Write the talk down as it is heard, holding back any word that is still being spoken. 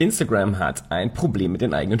Instagram hat ein Problem mit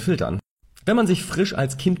den eigenen Filtern. Wenn man sich frisch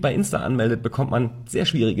als Kind bei Insta anmeldet, bekommt man sehr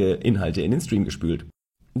schwierige Inhalte in den Stream gespült.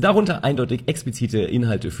 Darunter eindeutig explizite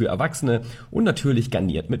Inhalte für Erwachsene und natürlich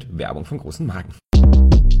garniert mit Werbung von großen Marken.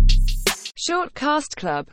 Shortcast Club